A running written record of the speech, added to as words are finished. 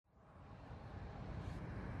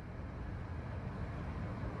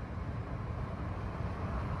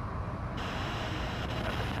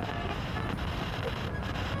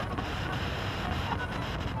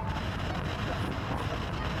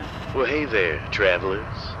Well, hey there, travelers.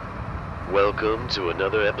 Welcome to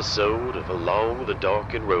another episode of Along the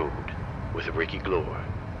Darkened Road with Ricky Glore.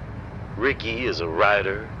 Ricky is a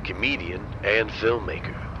writer, comedian, and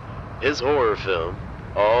filmmaker. His horror film,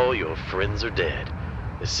 All Your Friends Are Dead,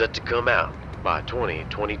 is set to come out by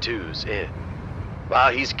 2022's end.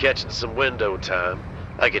 While he's catching some window time,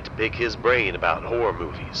 I get to pick his brain about horror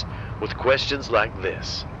movies with questions like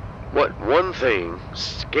this. What one thing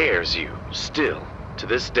scares you still to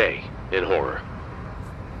this day in horror?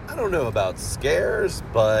 I don't know about scares,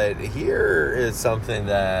 but here is something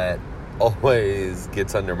that always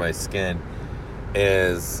gets under my skin,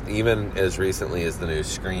 is even as recently as the new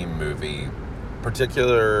Scream movie,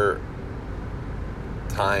 particular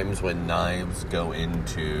times when knives go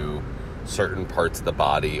into certain parts of the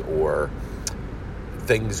body, or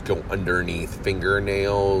things go underneath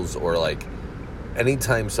fingernails, or like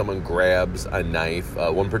anytime someone grabs a knife.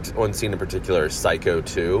 One scene in particular is Psycho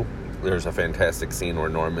 2. There's a fantastic scene where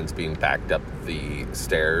Norman's being backed up the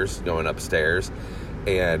stairs, going upstairs,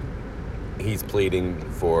 and he's pleading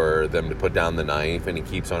for them to put down the knife, and he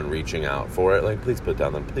keeps on reaching out for it, like, please put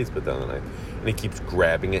down the knife. And he keeps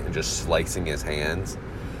grabbing it and just slicing his hands.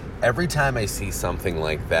 Every time I see something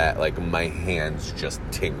like that, like, my hands just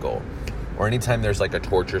tingle. Or anytime there's like a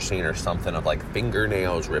torture scene or something of like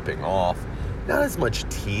fingernails ripping off, not as much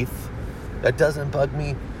teeth, that doesn't bug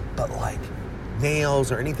me, but like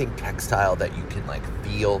nails or anything textile that you can like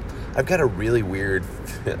feel. I've got a really weird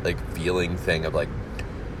like feeling thing of like,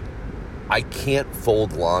 I can't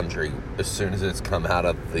fold laundry as soon as it's come out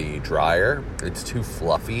of the dryer. It's too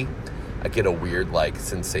fluffy. I get a weird like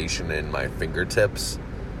sensation in my fingertips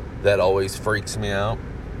that always freaks me out.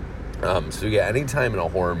 So yeah, anytime in a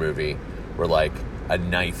horror movie where like a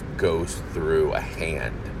knife goes through a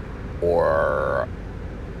hand, or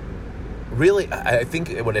really, I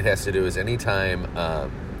think what it has to do is anytime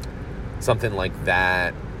something like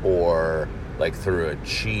that, or like through a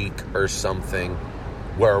cheek or something,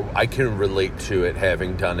 where I can relate to it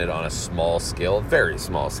having done it on a small scale, a very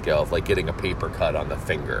small scale, of like getting a paper cut on the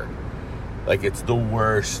finger. Like, it's the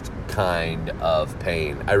worst kind of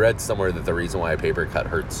pain. I read somewhere that the reason why a paper cut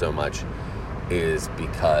hurts so much is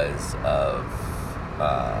because of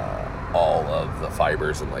all of the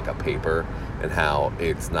fibers in like a paper, and how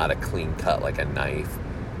it's not a clean cut like a knife.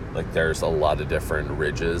 Like, there's a lot of different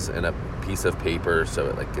ridges in a piece of paper, so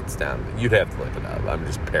it like gets down. You'd have to look it up. I'm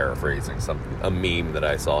just paraphrasing a meme that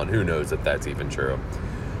I saw, and who knows if that's even true.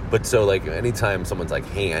 But so like anytime someone's like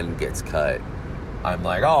hand gets cut, I'm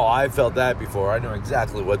like, oh, I felt that before. I know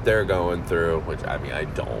exactly what they're going through, which, I mean, I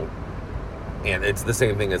don't. And it's the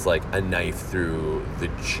same thing as like a knife through the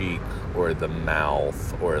cheek or the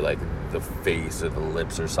mouth or like the face or the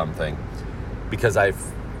lips or something, because I've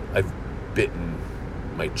bitten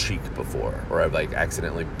my cheek before, or I've like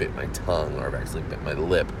accidentally bit my tongue, or I've actually bit my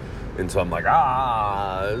lip. And so I'm like,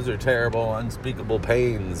 those are terrible, unspeakable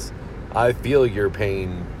pains. I feel your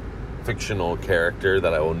pain, fictional character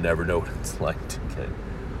that I will never know what it's like to get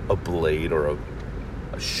a blade or a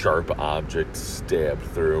sharp object stabbed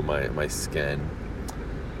through my skin.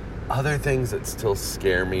 Other things that still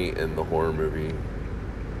scare me in the horror movie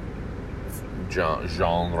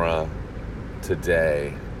genre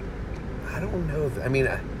today, I don't know.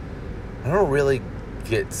 I don't really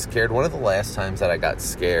get scared. One of the last times that I got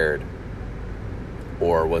scared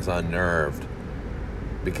or was unnerved,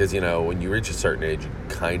 because, you know, when you reach a certain age, you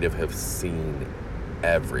kind of have seen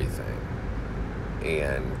everything,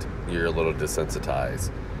 and you're a little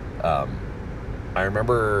desensitized. I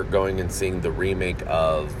remember going and seeing the remake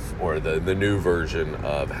of, or the new version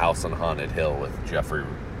of House on Haunted Hill with Jeffrey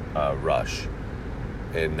Rush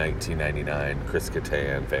in 1999. Chris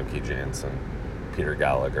Kattan, Famke Janssen, Peter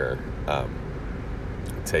Gallagher,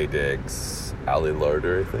 Taye Diggs, Ali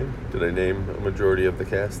Larter, I think. Did I name a majority of the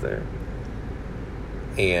cast there?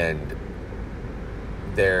 And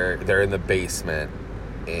they're in the basement,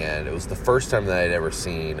 and it was the first time that I'd ever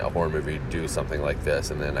seen a horror movie do something like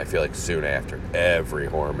this. And then I feel like soon after, every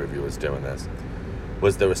horror movie was doing this.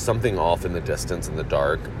 There was something off in the distance in the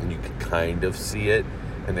dark, and you could kind of see it,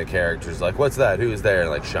 and the character's like, what's that? Who's there?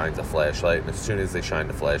 And like shines a flashlight, and as soon as they shine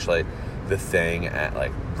the flashlight, the thing at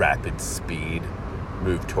like rapid speed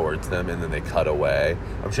moved towards them, and then they cut away.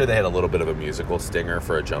 I'm sure they had a little bit of a musical stinger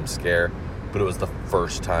for a jump scare, but it was the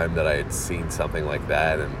first time that I had seen something like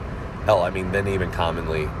that. And hell, I mean, then even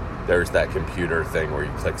commonly, there's that computer thing where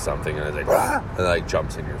you click something and it's like, "Rah!" and it like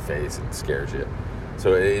jumps in your face and scares you.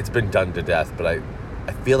 So it's been done to death, but I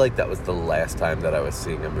feel like that was the last time that I was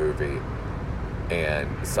seeing a movie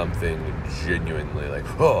and something genuinely like,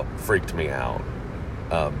 freaked me out.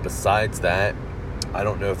 Besides that, I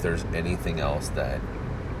don't know if there's anything else that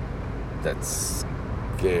that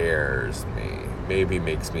scares me. Maybe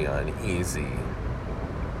makes me uneasy,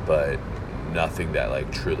 but nothing that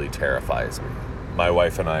like truly terrifies me. My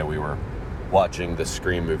wife and I, we were watching the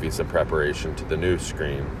Scream movies in preparation to the new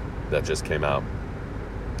Scream that just came out,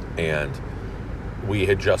 and we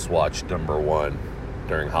had just watched number 1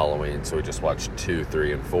 during Halloween, so we just watched 2,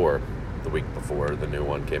 3, and 4 the week before the new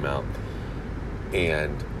one came out,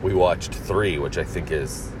 and we watched 3, which I think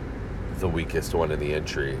is the weakest one in the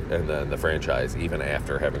entry, and then the franchise, even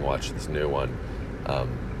after having watched this new one.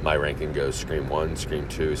 My ranking goes Scream 1, Scream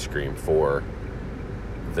 2, Scream 4,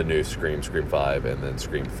 the new Scream, Scream 5, and then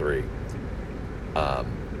Scream 3.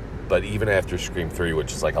 But even after Scream 3,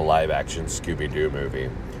 which is like a live-action Scooby-Doo movie,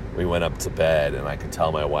 we went up to bed, and I could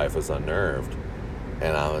tell my wife was unnerved.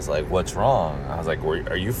 And I was like, what's wrong? I was like,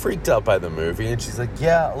 are you freaked out by the movie? And she's like,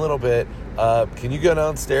 yeah, a little bit. Can you go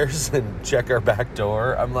downstairs and check our back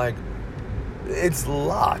door? I'm like, it's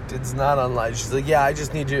locked. It's not unlocked. She's like, yeah, I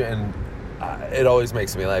just need you. And it always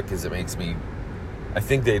makes me laugh because it makes me... I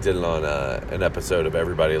think they did it on an episode of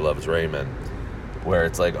Everybody Loves Raymond, where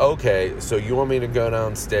it's like, okay, so you want me to go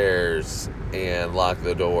downstairs and lock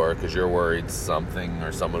the door because you're worried something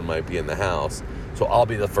or someone might be in the house, so I'll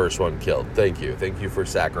be the first one killed. Thank you for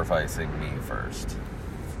sacrificing me first.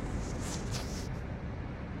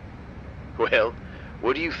 Well,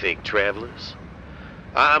 what do you think, travelers?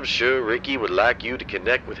 I'm sure Ricky would like you to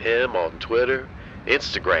connect with him on Twitter,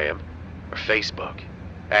 Instagram, or Facebook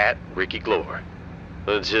 @Ricky Glore.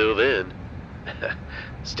 Until then,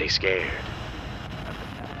 stay scared.